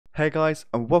Hey guys,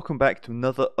 and welcome back to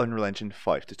another Unreal Engine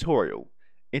 5 tutorial.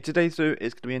 In today's video,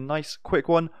 it's going to be a nice quick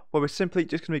one where we're simply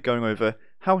just going to be going over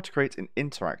how to create an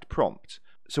interact prompt.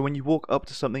 So when you walk up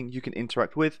to something you can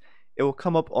interact with, it will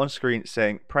come up on screen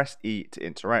saying press E to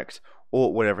interact,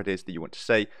 or whatever it is that you want to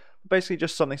say. Basically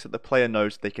just something so the player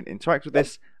knows they can interact with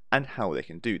this and how they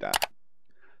can do that.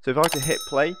 So if I were to hit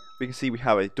play, we can see we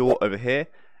have a door over here.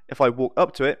 If I walk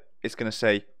up to it, it's going to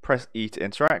say press E to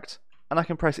interact, and I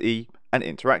can press E and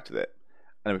interact with it.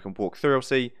 And then we can walk through,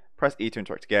 obviously, press E to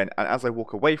interact again, and as I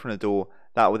walk away from the door,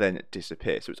 that will then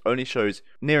disappear. So it only shows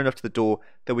near enough to the door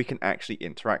that we can actually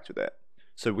interact with it.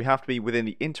 So we have to be within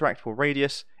the interactable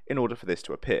radius in order for this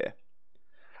to appear.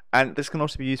 And this can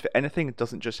also be used for anything, it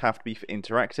doesn't just have to be for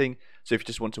interacting. So if you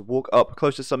just want to walk up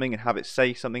close to something and have it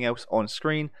say something else on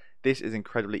screen, this is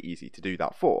incredibly easy to do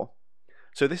that for.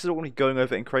 So this is what we're going to be going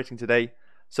over and creating today.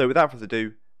 So without further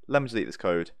ado, let me delete this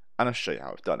code and I'll show you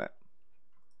how I've done it.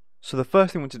 So the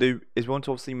first thing we want to do is we want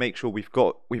to obviously make sure we've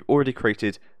already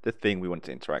created the thing we want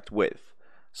to interact with.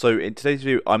 So in today's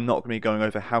video, I'm not going to be going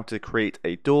over how to create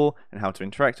a door and how to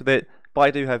interact with it, but I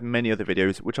do have many other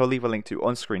videos which I'll leave a link to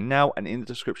on screen now and in the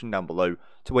description down below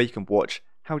to where you can watch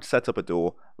how to set up a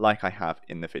door like I have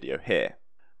in the video here.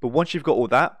 But once you've got all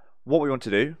that, what we want to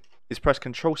do is press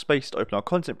Control Space to open our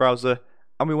content browser,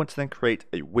 and we want to then create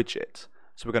a widget.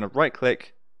 So we're going to right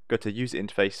click, go to User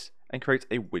Interface and create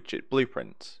a widget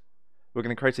blueprint. We're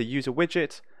going to create a user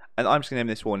widget, and I'm just going to name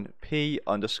this one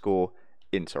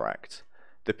P_interact.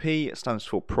 The P stands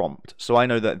for prompt, so I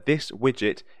know that this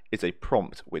widget is a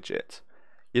prompt widget.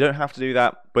 You don't have to do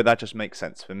that, but that just makes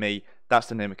sense for me. That's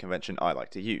the naming convention I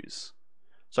like to use.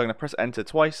 So I'm going to press enter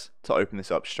twice to open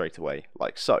this up straight away,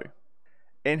 like so.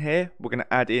 In here, we're going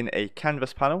to add in a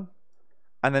canvas panel,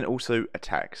 and then also a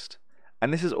text.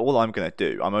 And this is all I'm going to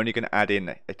do. I'm only going to add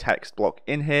in a text block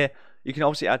in here. You can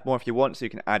obviously add more if you want, so you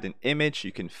can add an image,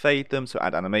 you can fade them, so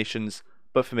add animations,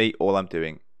 but for me, all I'm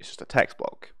doing is just a text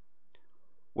block.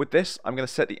 With this, I'm going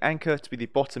to set the anchor to be the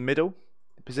bottom middle,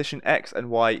 the position X and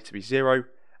Y to be 0, and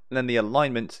then the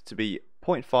alignment to be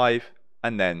 0.5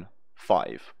 and then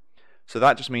 5. So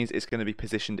that just means it's going to be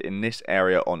positioned in this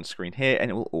area on screen here,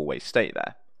 and it will always stay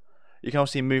there. You can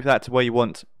obviously move that to where you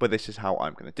want, but this is how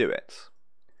I'm going to do it.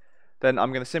 Then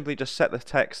I'm going to simply just set the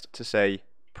text to say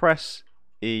press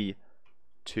E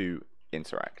to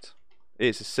interact.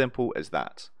 It's as simple as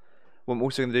that. What I'm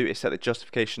also going to do is set the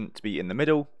justification to be in the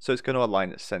middle, so it's going to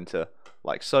align at center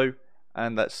like so,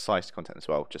 and that's size to content as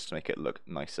well, just to make it look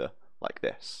nicer like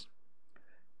this.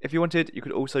 If you wanted, you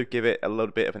could also give it a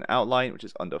little bit of an outline, which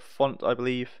is under font, I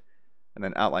believe, and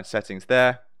then outline settings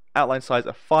there, outline size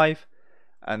of 5,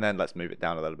 and then let's move it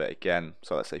down a little bit again,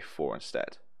 so let's say 4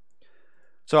 instead.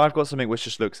 So I've got something which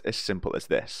just looks as simple as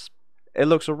this. It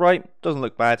looks alright, doesn't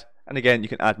look bad, and again you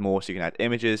can add more, so you can add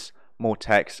images, more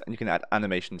text, and you can add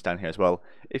animations down here as well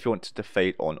if you want to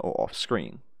fade on or off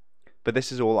screen. But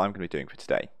this is all I'm going to be doing for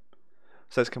today.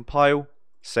 So let's compile,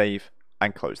 save,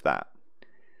 and close that.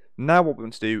 Now what we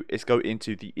want to do is go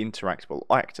into the interactable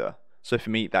actor. So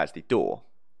for me that's the door.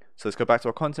 So let's go back to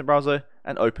our content browser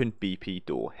and open BP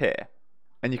door here.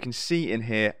 And you can see in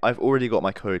here I've already got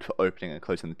my code for opening and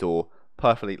closing the door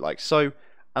perfectly like so,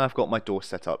 and I've got my door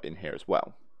set up in here as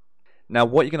well. Now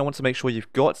what you're going to want to make sure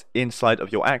you've got inside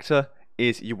of your actor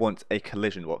is you want a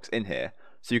collision box in here.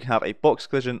 So you can have a box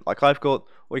collision like I've got,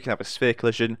 or you can have a sphere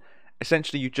collision.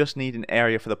 Essentially you just need an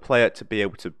area for the player to be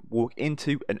able to walk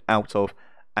into and out of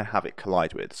and have it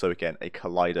collide with. So again, a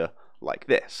collider like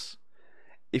this.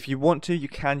 If you want to, you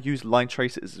can use line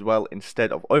tracers as well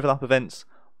instead of overlap events,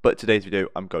 but today's video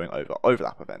I'm going over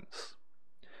overlap events.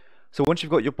 So once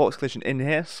you've got your box collision in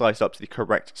here, sized up to the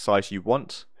correct size you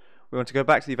want, we want to go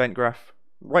back to the event graph,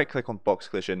 right click on box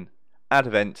collision, add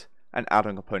event, and add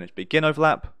on component begin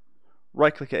overlap,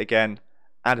 right click it again,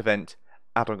 add event,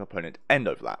 add on component end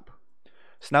overlap.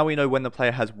 So now we know when the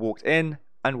player has walked in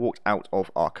and walked out of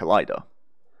our collider.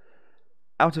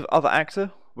 Out of other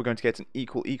actor, we're going to get an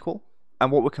equal equal,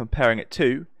 and what we're comparing it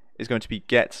to is going to be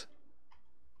get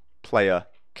player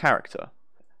character.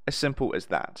 As simple as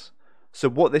that. So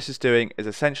what this is doing is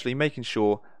essentially making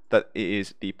sure that it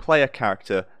is the player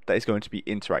character that is going to be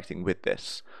interacting with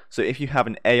this. So if you have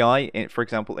an AI, for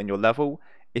example, in your level,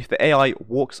 if the AI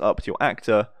walks up to your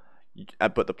actor,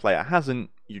 but the player hasn't,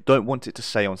 you don't want it to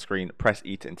say on screen, press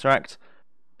E to interact,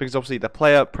 because obviously the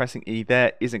player pressing E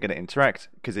there isn't going to interact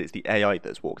because it's the AI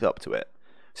that's walked up to it.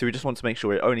 So we just want to make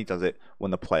sure it only does it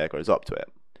when the player goes up to it.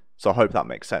 So I hope that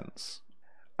makes sense.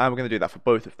 And we're going to do that for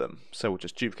both of them. So we'll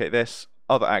just duplicate this,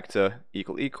 other actor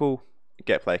equal equal,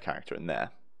 get player character in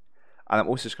there. And I'm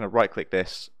also just going to right click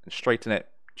this and straighten it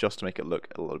just to make it look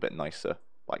a little bit nicer,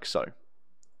 like so.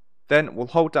 Then we'll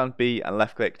hold down B and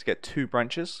left click to get two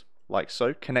branches, like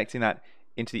so, connecting that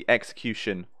into the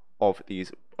execution of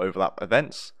these overlap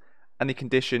events, and the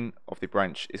condition of the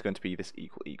branch is going to be this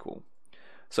equal equal.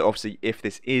 So obviously if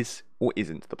this is or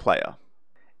isn't the player.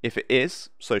 If it is,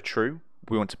 so true,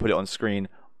 we want to put it on screen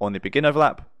on the begin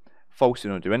overlap, false, we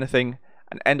don't do anything,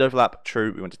 and end overlap,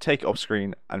 true, we want to take it off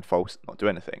screen, and false, not do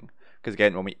anything. Because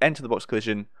again, when we enter the box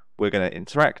collision, we're going to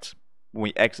interact. When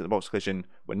we exit the box collision,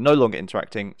 we're no longer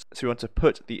interacting, so we want to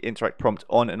put the interact prompt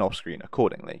on and off screen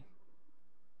accordingly.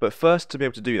 But first, to be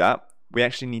able to do that, we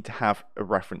actually need to have a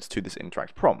reference to this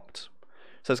interact prompt.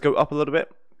 So let's go up a little bit,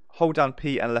 hold down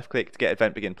P and left click to get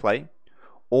event begin play,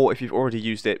 or if you've already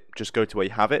used it, just go to where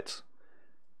you have it.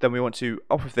 Then we want to,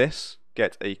 off of this,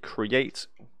 get a create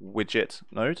widget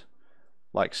node,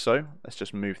 like so. Let's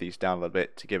just move these down a little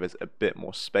bit to give us a bit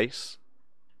more space,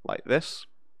 like this.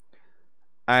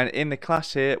 And in the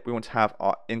class here, we want to have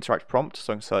our interact prompt,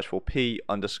 so I can search for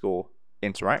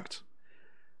p_interact.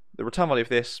 The return value of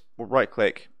this, we'll right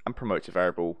click and promote a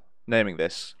variable, naming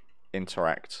this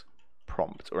interact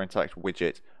prompt or interact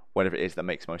widget, whatever it is that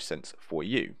makes most sense for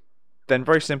you. Then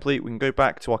very simply, we can go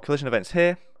back to our collision events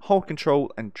here, hold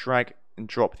control and drag and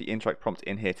drop the interact prompt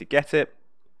in here to get it.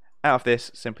 Out of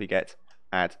this, simply get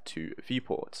add to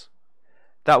viewport.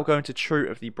 That will go into true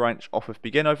of the branch off of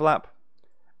begin overlap,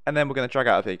 and then we're going to drag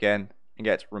out of it again and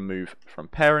get remove from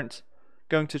parent,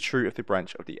 going to true of the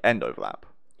branch of the end overlap.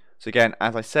 So again,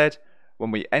 as I said, when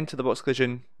we enter the box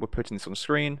collision, we're putting this on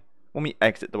screen. When we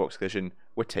exit the box collision,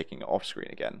 we're taking it off screen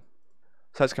again.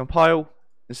 So let's compile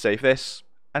and save this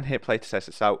and hit play to test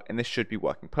this out, and this should be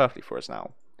working perfectly for us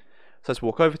now. So let's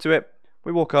walk over to it.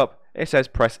 We walk up, it says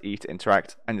press E to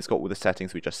interact, and it's got all the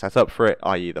settings we just set up for it,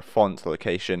 i.e. the font, the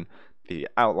location, the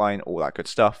outline, all that good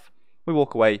stuff. We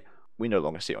walk away, we no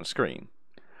longer see it on screen.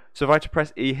 So if I were to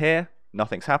press E here,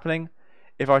 nothing's happening.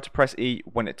 If I were to press E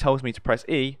when it tells me to press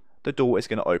E, the door is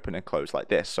going to open and close like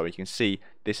this. So you can see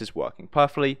this is working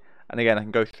perfectly. And again, I can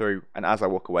go through, and as I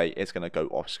walk away, it's going to go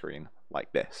off screen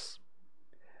like this.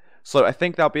 So I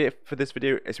think that'll be it for this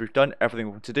video, as we've done everything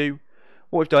we want to do.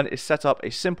 What we've done is set up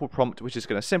a simple prompt which is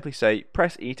going to simply say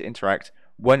press E to interact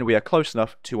when we are close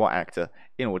enough to our actor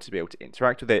in order to be able to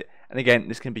interact with it. And again,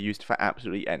 this can be used for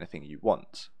absolutely anything you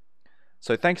want.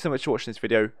 So thanks so much for watching this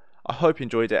video. I hope you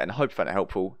enjoyed it and I hope you found it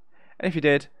helpful. And if you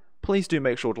did, please do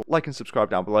make sure to like and subscribe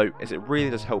down below, as it really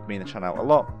does help me and the channel out a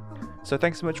lot. So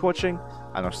thanks so much for watching,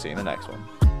 and I'll see you in the next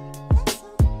one.